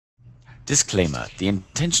Disclaimer: the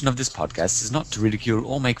intention of this podcast is not to ridicule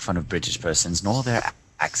or make fun of British persons nor their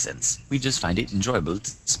accents. We just find it enjoyable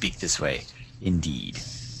to speak this way. Indeed.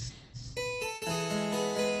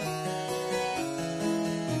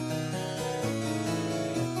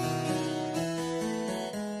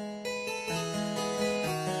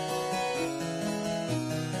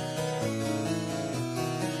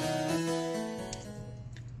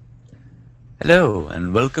 Hello,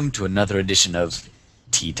 and welcome to another edition of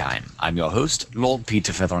Tea Time. I'm your host, Lord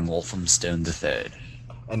Peter Feathering Walthamstone III.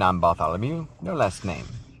 And I'm Bartholomew, no last name.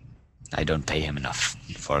 I don't pay him enough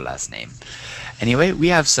for a last name. Anyway, we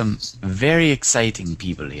have some very exciting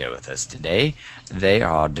people here with us today. They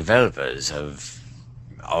are developers of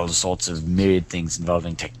all sorts of myriad things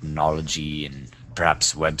involving technology and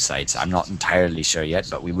perhaps websites. I'm not entirely sure yet,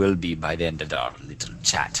 but we will be by the end of our little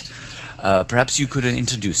chat. Perhaps you could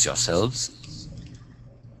introduce yourselves.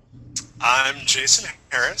 I'm Jason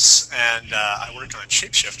Harris, and I work on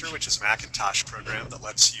Shapeshifter, which is a Macintosh program that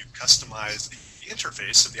lets you customize the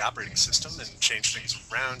interface of the operating system and change things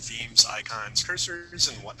around, themes, icons, cursors,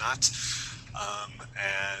 and whatnot.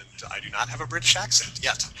 And I do not have a British accent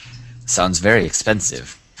yet. Sounds very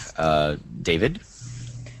expensive. David?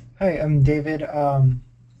 Hi, I'm David.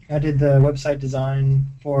 I did the website design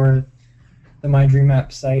for the My Dream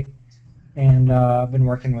App site, and I've been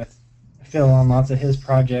working with Phil on lots of his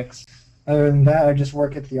projects. Other than that, I just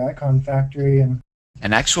work at the Icon Factory. And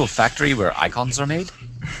An actual factory where icons are made?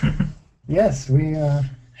 yes, we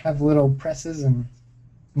have little presses and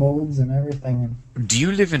molds and everything. Do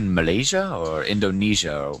you live in Malaysia or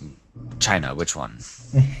Indonesia or China? Which one?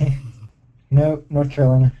 No, North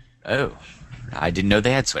Carolina. Oh, I didn't know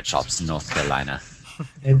they had sweatshops in North Carolina.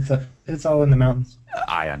 It's all in the mountains.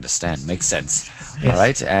 I understand. Makes sense. Yes. All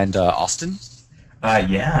right, and Austin?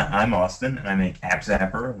 Yeah, I'm Austin, and I make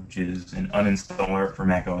AppZapper, which is an uninstaller for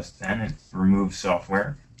Mac OS X. It removes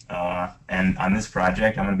software. And on this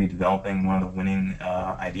project, I'm going to be developing one of the winning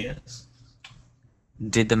ideas.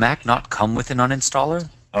 Did the Mac not come with an uninstaller?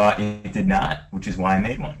 It did not, which is why I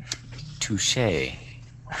made one. Touché.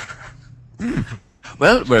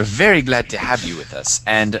 Well, we're very glad to have you with us.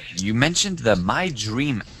 And you mentioned the My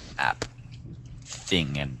Dream app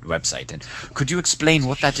thing and website. And could you explain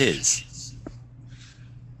what that is?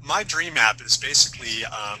 My Dream App is basically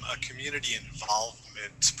a community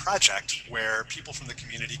involvement project where people from the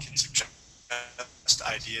community can suggest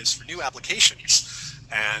ideas for new applications.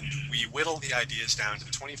 And we whittle the ideas down to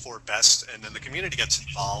the 24 best, and then the community gets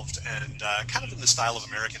involved, and kind of in the style of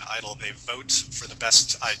American Idol, they vote for the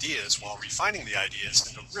best ideas while refining the ideas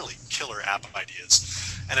into really killer app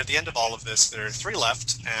ideas. And at the end of all of this, there are 3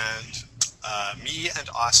 left, and me and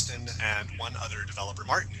Austin and one other developer,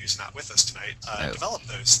 Martin, who's not with us tonight, developed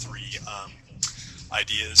those 3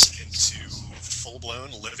 ideas into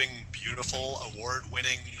full-blown, living, beautiful,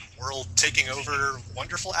 award-winning, world-taking-over,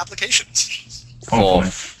 wonderful applications.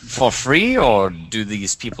 For free, or do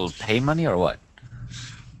these people pay money, or what?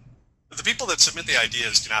 The people that submit the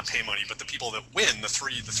ideas do not pay money, but the people that win, the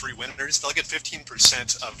three winners, they'll get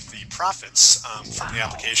 15% of the profits from the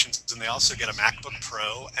applications, and they also get a MacBook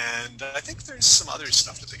Pro, and I think there's some other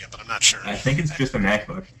stuff that they get, but I'm not sure. I think it's just a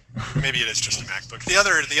MacBook. Maybe it is just a MacBook. The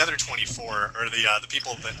other 24 are the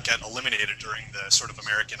people that get eliminated during the sort of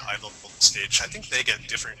American Idol stage. I think they get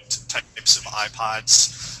different types of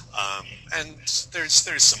iPods, and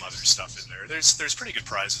there's some other stuff in there. There's pretty good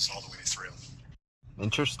prizes all the way through.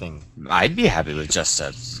 Interesting. I'd be happy with just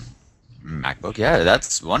a MacBook. Yeah,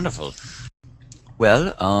 that's wonderful.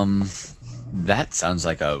 Well, that sounds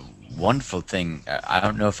like a wonderful thing. I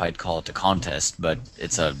don't know if I'd call it a contest, but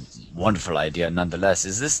it's a wonderful idea nonetheless.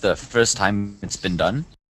 Is this the first time it's been done?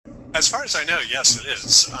 As far as I know, yes, it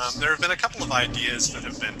is. There have been a couple of ideas that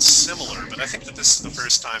have been similar, but I think that this is the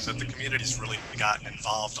first time that the community's really gotten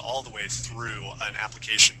involved all the way through an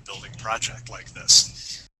application building project like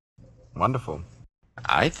this. Wonderful.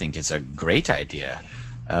 I think it's a great idea.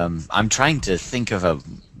 I'm trying to think of a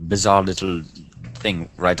bizarre little thing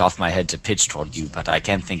right off my head to pitch toward you, but I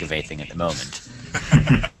can't think of anything at the moment.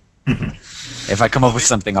 If I come up with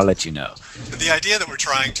something, I'll let you know. The idea that we're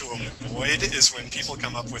trying to avoid is when people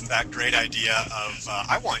come up with that great idea of,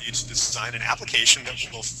 I want you to design an application that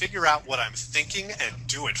will figure out what I'm thinking and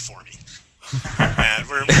do it for me. And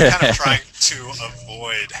we're kind of trying to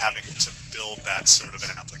avoid having to build that sort of an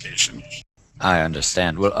application. I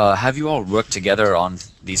understand. Well, have you all worked together on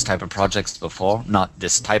these type of projects before? Not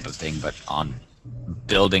this type of thing, but on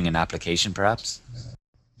building an application, perhaps?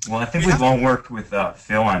 Well, I think we've all worked with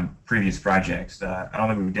Phil on previous projects. I don't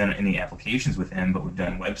think we've done any applications with him, but we've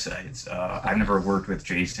done websites. I've never worked with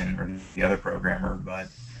Jason or the other programmer, but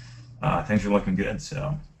things are looking good.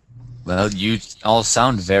 So Well, you all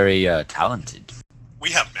sound very talented.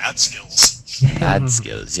 We have mad skills. Bad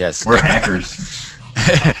skills, yes. We're hackers.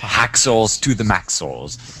 Hacksaws to the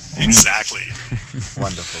maxsaws. Exactly.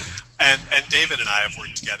 Wonderful. And David and I have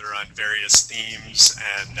worked together on various themes,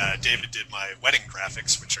 and David did my wedding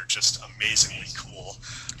graphics, which are just amazingly cool.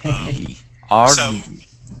 Are So-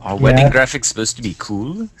 wedding Yeah. graphics supposed to be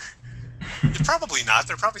cool? Probably not.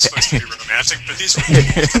 They're probably supposed to be romantic, but these were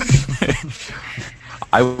cool.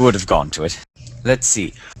 I would have gone to it. Let's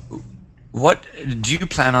see. What do you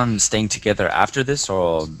plan on staying together after this,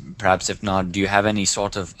 or perhaps if not, do you have any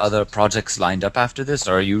sort of other projects lined up after this,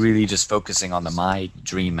 or are you really just focusing on the My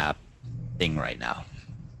Dream Map thing right now?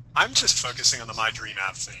 I'm just focusing on the My Dream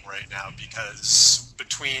App thing right now because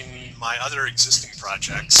between my other existing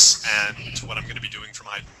projects and what I'm going to be doing for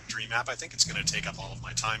My Dream App, I think it's going to take up all of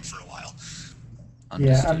my time for a while.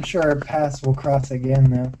 Yeah, I'm Understood. sure our paths will cross again,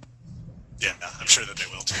 though. Yeah, I'm sure that they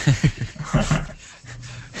will too.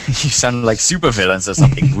 You sound like supervillains or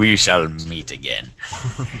something. We shall meet again.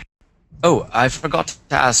 Oh, I forgot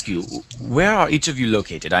to ask you, where are each of you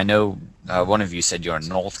located? I know one of you said you're in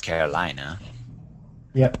North Carolina.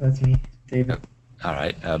 Yep, that's me, David. All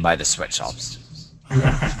right, by the sweatshops.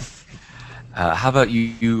 Yeah. How about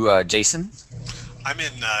you, Jason? I'm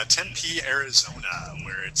in Tempe, Arizona,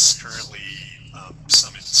 where it's currently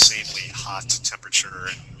some insanely hot temperature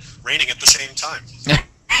and raining at the same time.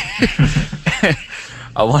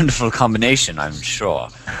 A wonderful combination, I'm sure.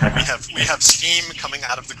 We have steam coming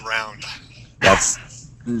out of the ground.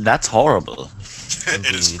 That's horrible.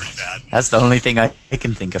 It is pretty bad. That's the only thing I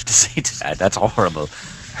can think of to say to that. That's horrible.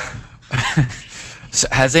 So,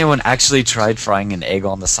 has anyone actually tried frying an egg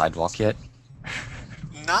on the sidewalk yet?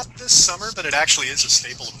 Not this summer, but it actually is a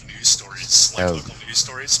staple of news stories, like Oh. local news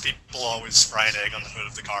stories. People always fry an egg on the hood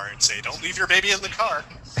of the car and say, "Don't leave your baby in the car."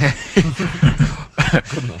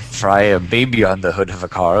 Fry a baby on the hood of a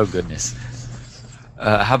car? Oh, goodness.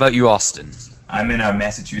 How about you, Austin? I'm in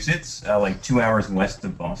Massachusetts, like 2 hours west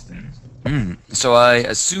of Boston. So I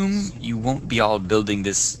assume you won't be all building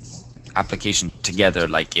this application together,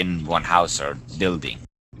 like in one house or building.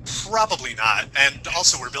 Probably not. And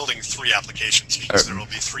also, we're building 3 applications because there will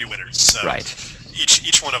be 3 winners. So Right.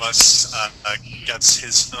 each one of us gets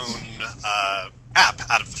his own app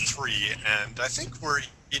out of the 3, and I think we're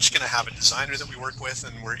each going to have a designer that we work with,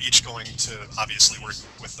 and we're each going to obviously work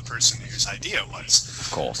with the person whose idea it was.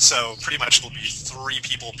 Of course. So pretty much it'll be 3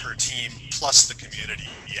 people per team plus the community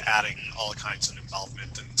adding all kinds of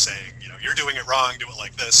involvement and saying, you're doing it wrong, do it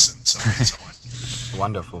like this, and so on and so on.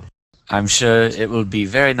 Wonderful. I'm sure it will be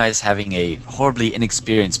very nice having a horribly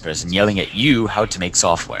inexperienced person yelling at you how to make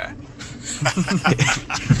software.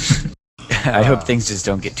 I hope things just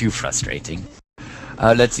don't get too frustrating.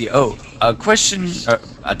 Let's see. Oh, a question,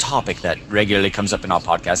 a topic that regularly comes up in our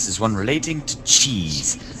podcast is one relating to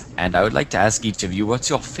cheese. And I would like to ask each of you, what's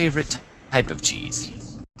your favorite type of cheese?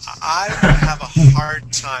 I would have a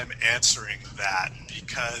hard time answering that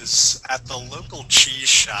because at the local cheese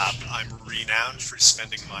shop, I'm renowned for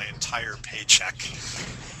spending my entire paycheck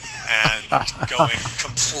and going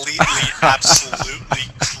completely, absolutely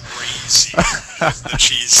crazy with the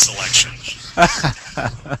cheese selection.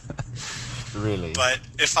 Really. But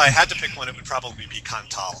if I had to pick one, it would probably be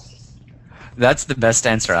Cantal. That's the best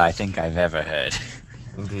answer I think I've ever heard.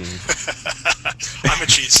 Indeed. I'm a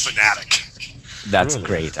cheese fanatic. That's Really?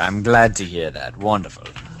 great. I'm glad to hear that. Wonderful.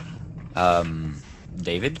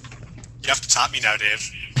 David? You have to top me now,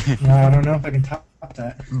 Dave. No, I don't know if I can top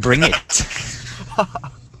that. Bring it.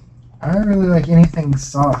 I don't really like anything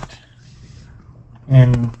soft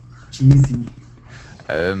and cheesy.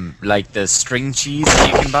 Like the string cheese that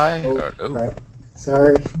you can buy? Right.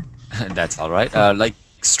 Sorry. That's all right. Like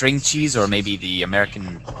string cheese, or maybe the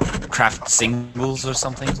American Kraft singles or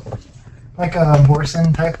something. Like a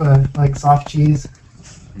Borson type of like soft cheese.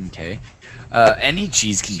 Okay. Any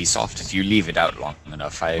cheese can be soft if you leave it out long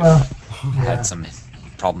enough. I've Well, yeah. had some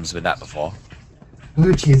problems with that before.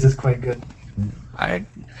 Blue cheese is quite good. I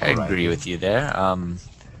All right. agree with you there.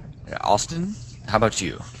 Austin, how about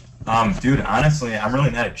you? Dude, honestly, I'm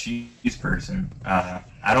really not a cheese person. I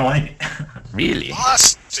don't like it. Really?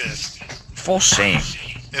 Austin, For shame.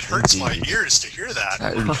 it hurts my ears to hear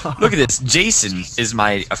that. Look at this. Jason is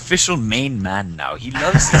my official main man now. He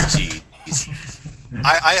loves his cheese.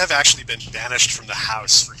 I have actually been banished from the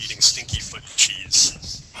house for eating stinky foot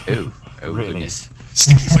cheese. Oh Really? goodness.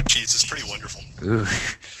 Stinky foot cheese is pretty wonderful. Ooh.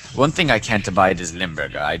 One thing I can't abide is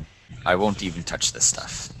Limburger. I won't even touch this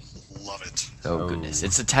stuff. Love it. Oh Oh. goodness.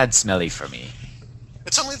 It's a tad smelly for me.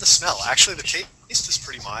 It's only the smell. Actually, the taste is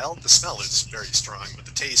pretty mild. The smell is very strong, but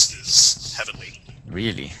the taste is heavenly.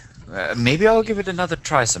 Really? Maybe I'll give it another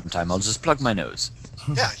try sometime. I'll just plug my nose.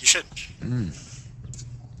 Yeah, you should.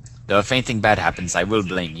 Though if anything bad happens, I will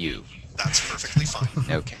blame you. That's perfectly fine.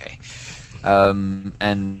 Okay.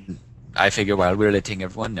 And I figure while we're letting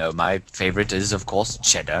everyone know, my favorite is, of course,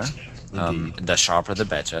 cheddar. The sharper the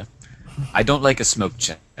better. I don't like a smoked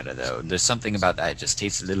cheddar, though. There's something about that. It just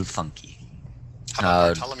tastes a little funky. How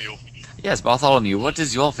about Bartholomew? Yes, Bartholomew, what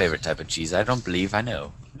is your favorite type of cheese? I don't believe I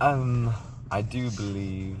know. I do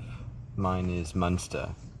believe mine is Munster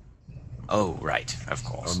Oh, right, of or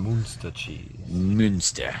course. Munster cheese.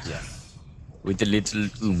 Münster. Yes. With the little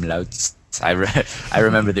umlauts. I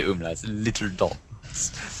remember the umlauts, little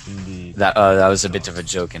dots. Indeed. That was a bit of a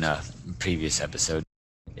joke in a previous episode.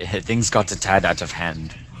 Things got a tad out of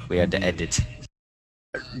hand. We had to edit.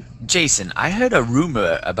 Jason, I heard a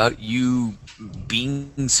rumor about you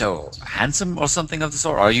being so handsome or something of the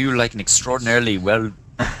sort. Are you like an extraordinarily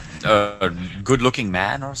good-looking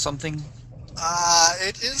man or something?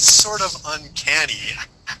 It is sort of uncanny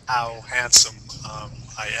how handsome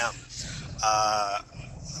I am.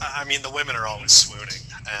 I mean, the women are always swooning,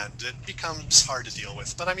 and it becomes hard to deal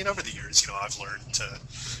with. But I mean, over the years, I've learned to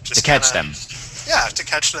just To catch them. Yeah, to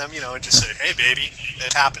catch them, and just say, "Hey, baby,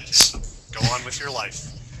 it happens. Go on with your life."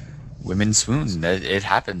 Women swoon. It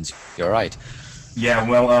happens. You're right. Yeah,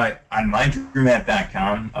 well, on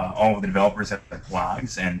mydreammap.com, all of the developers have their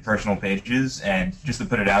blogs and personal pages, and just to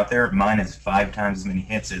put it out there, mine has 5 times as many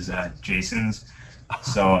hits as Jason's,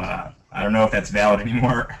 so I don't know if that's valid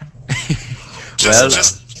anymore.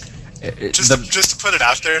 Just to put it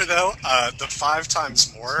out there, though, the 5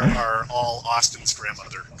 times more are all Austin's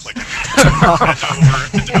grandmother clicking over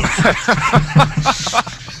and over.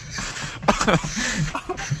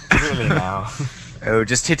 Really now. Oh,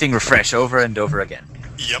 just hitting refresh over and over again.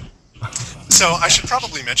 Yep. So I should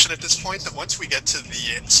probably mention at this point that once we get to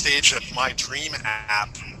the stage of My Dream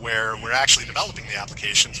app, where we're actually developing the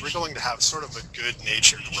applications, we're going to have sort of a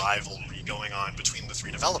good-natured rivalry going on between the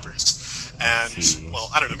 3 developers. And,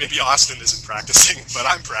 well, I don't know, maybe Austin isn't practicing, but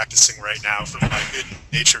I'm practicing right now for my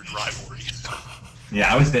good-natured rivalry.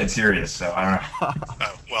 Yeah, I was dead serious, so I don't know.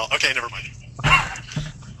 Oh, well, okay, never mind.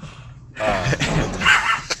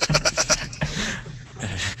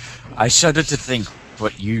 I shudder to think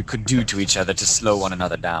what you could do to each other to slow one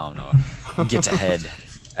another down or get ahead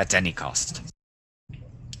at any cost.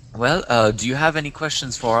 Well, do you have any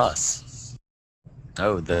questions for us?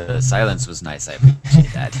 Oh, the silence was nice. I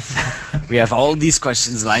appreciate that. We have all these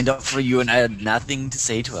questions lined up for you, and I had nothing to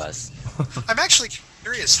say to us. I'm actually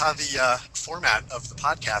curious how the format of the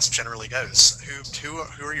podcast generally goes. Who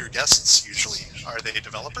are your guests usually? Are they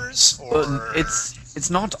developers or? Well, it's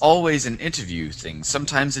not always an interview thing.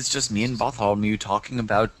 Sometimes it's just me and Bartholomew talking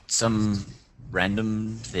about some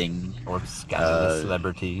random thing. Or scandalous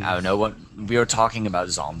celebrities. I don't know what we were talking about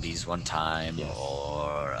zombies one time, Yes.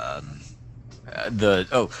 or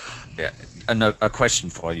a question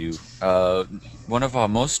for you. One of our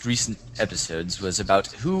most recent episodes was about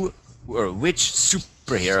who or which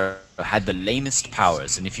superhero had the lamest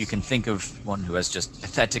powers, and if you can think of one who has just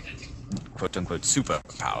pathetic, quote-unquote,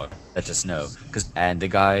 superpower, let us know. And the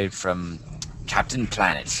guy from Captain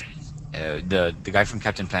Planet, the guy from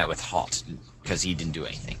Captain Planet with Hot, because he didn't do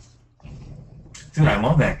anything. Dude, I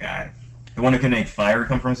love that guy. The one who can make fire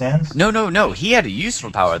come from his hands? No, he had a useful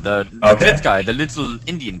power. The Okay. fifth guy, the little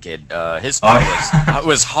Indian kid, his power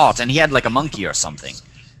was hot, and he had like a monkey or something.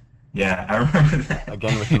 Yeah, I remember that.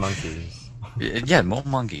 Again with the monkeys. Yeah, more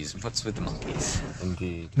monkeys. What's with the monkeys?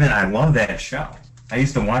 Indeed. Man, I love that show. I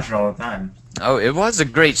used to watch it all the time. Oh, it was a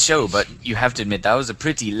great show, but you have to admit that was a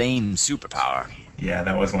pretty lame superpower. Yeah,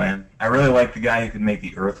 that was lame. I really liked the guy who could make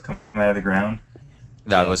the earth come out of the ground.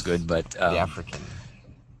 That Yes. was good, but The African.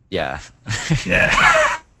 yeah,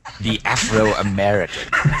 Yeah. the Afro-American,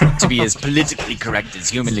 to be as politically correct as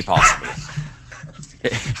humanly possible.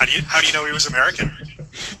 How do you know he was American?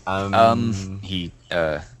 He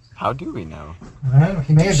How do we know? I don't know,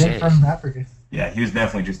 he may have been Shit. from Africa. Yeah, he was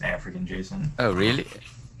definitely just African, Jason. Oh, really?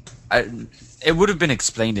 It would have been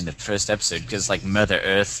explained in the first episode because, like, Mother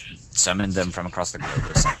Earth summoned them from across the globe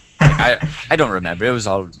or something. I don't remember. It was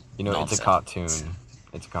all You know, nonsense. it's a cartoon.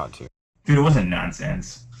 It's a cartoon. Dude, it wasn't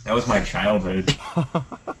nonsense. That was my childhood.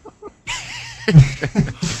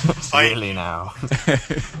 Fight. Really now.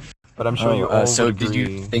 But I'm sure you all so would did you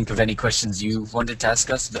agree. think of any questions you wanted to ask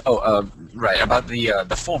us? Right, about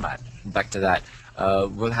the format. Back to that.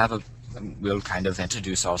 We'll kind of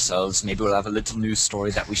introduce ourselves. Maybe we'll have a little news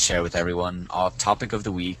story that we share with everyone, our topic of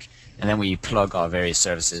the week, and then we plug our various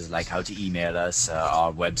services, like how to email us,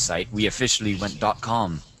 our website. We officially went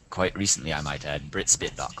 .com quite recently, I might add,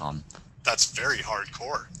 britspit.com. That's very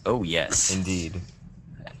hardcore. Oh, yes. Indeed.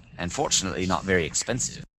 and fortunately not very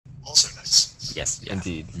expensive. Also nice. Yes, yeah.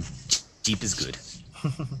 Indeed. Cheap is good.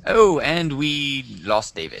 Oh, and we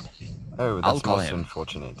lost David. Oh, I'll that's call most him.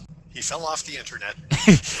 unfortunate. He fell off the internet.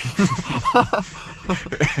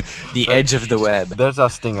 The edge of the web. There's our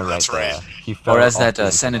stinger right That's right. there. He fell Or as off that the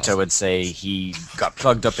senator internet. would say, he got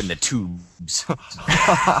plugged up in the tubes.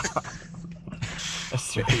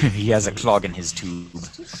 That's right. He has a clog in his tube.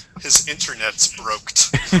 His internet's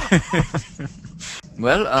broked.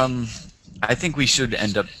 Well, I think we should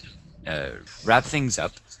end up wrap things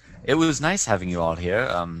up. It was nice having you all here.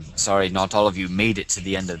 Sorry, not all of you made it to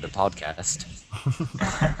the end of the podcast.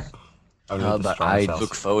 Only the But strong I cells.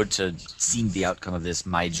 look forward to seeing the outcome of this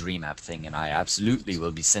My Dream app thing, and I absolutely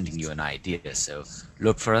will be sending you an idea. So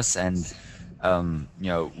look for us, and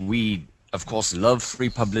we of course love free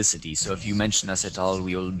publicity. So if you mention us at all,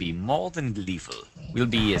 we will be more than gleeful. We'll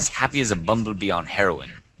be as happy as a bumblebee on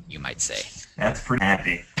heroin, you might say. That's pretty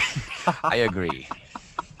happy. I agree.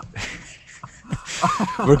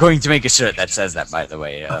 We're going to make a shirt that says that, by the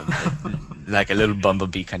way. Like a little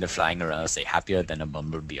bumblebee kind of flying around, say happier than a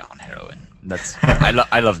bumblebee on heroin.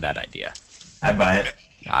 I love that idea. I buy it.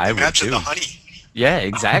 I would Imagine too. the honey. Yeah,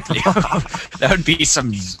 exactly. That would be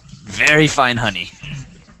some very fine honey.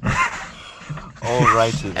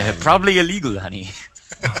 Alrighty then. Probably illegal honey.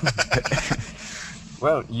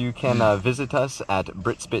 Well, you can visit us at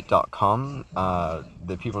britspit.com.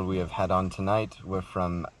 The people we have had on tonight were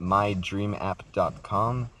from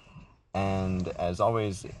mydreamapp.com. And as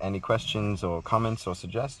always, any questions or comments or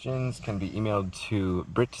suggestions can be emailed to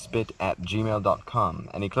britspit@gmail.com.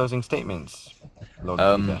 Any closing statements, Lord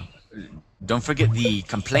Peter? Don't forget the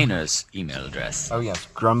complainers email address Oh yes,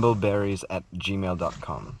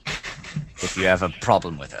 grumbleberries@gmail.com. if you have a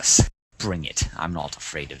problem with us. Bring it. I'm not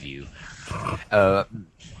afraid of you.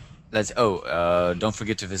 Don't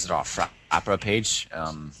forget to visit our Frapper page.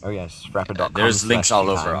 Oh yes, frapper.com. There's links all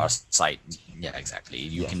over time. our site. Yeah, exactly.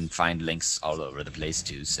 You Yes. can find links all over the place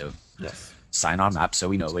too. So Yes, sign our map so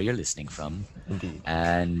we know where you're listening from. indeed.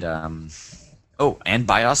 And and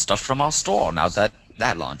buy our stuff from our store now that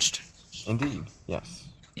launched. Indeed, yes.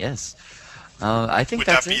 Yes. I think Would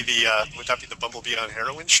that's that be it. the Bumblebee on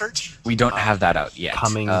heroin shirt? We don't have that out yet.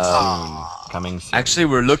 Coming Uh, soon. Coming soon. Actually,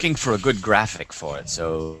 we're looking for a good graphic for it.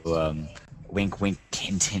 So wink, wink,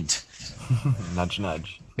 hint, hint. Nudge,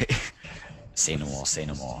 nudge. Say no more. Say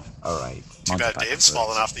no more. Alright. Too Monty bad Python Dave's words.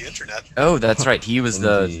 fallen off the internet. Oh, that's right. He was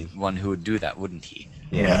the Indeed. one who would do that, wouldn't he?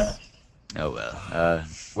 Yeah. Oh well.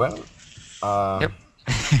 Well, Yep.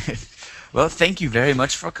 Well, thank you very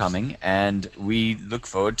much for coming, and we look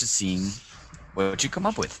forward to seeing what you come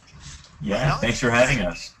up with. Yeah. Thanks for having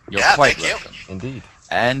us. You're Yeah, quite thank you. welcome. indeed.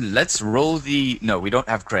 And let's roll the... No, we don't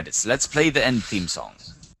have credits. Let's play the end theme song.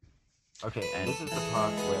 Okay, And- this is the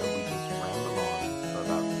part where we just ramble on for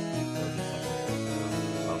about 30 seconds or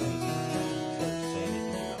so while the music is playing. So say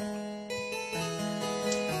anything you like.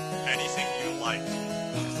 Anything you like.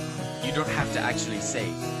 You don't have to actually say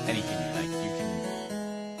anything you like. You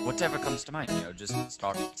can... Whatever comes to mind, just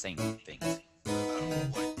start saying things.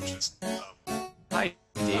 Hi,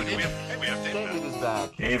 David. We have Dave David back. is back.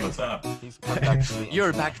 Hey, what's up? He's come back to the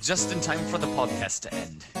You're back just in time for the podcast to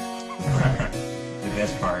end. The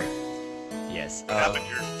best part. Yes. What happened?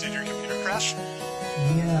 Did your computer crash?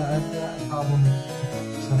 Yeah, I've got a problem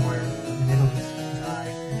somewhere, and it'll just die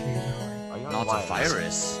occasionally. Are you on Not a wireless?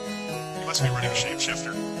 virus. You must be running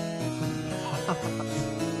Shapeshifter.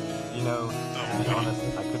 You know, to Oh, be goody. honest,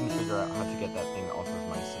 I couldn't figure out how to get that thing off of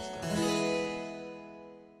my system.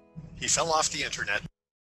 He fell off the internet.